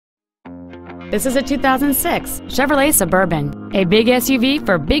This is a 2006 Chevrolet Suburban, a big SUV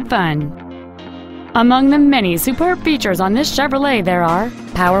for big fun. Among the many superb features on this Chevrolet there are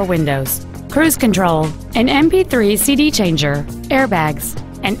power windows, cruise control, an MP3 CD changer, airbags,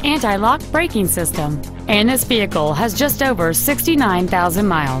 an anti-lock braking system, and this vehicle has just over 69,000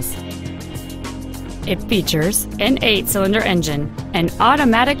 miles. It features an 8-cylinder engine, an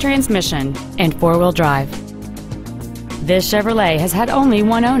automatic transmission, and 4-wheel drive. This Chevrolet has had only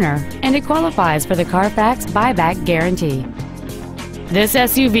one owner, and it qualifies for the Carfax buyback guarantee. This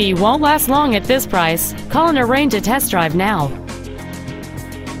SUV won't last long at this price. Call and arrange a test drive now.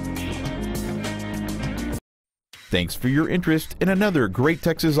 Thanks for your interest in another great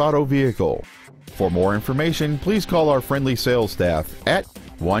Texas Auto vehicle. For more information, please call our friendly sales staff at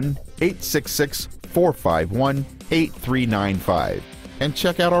 1-866-451-8395 and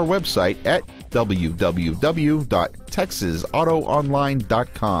check out our website at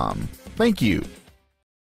www.texasautoonline.com. Thank you.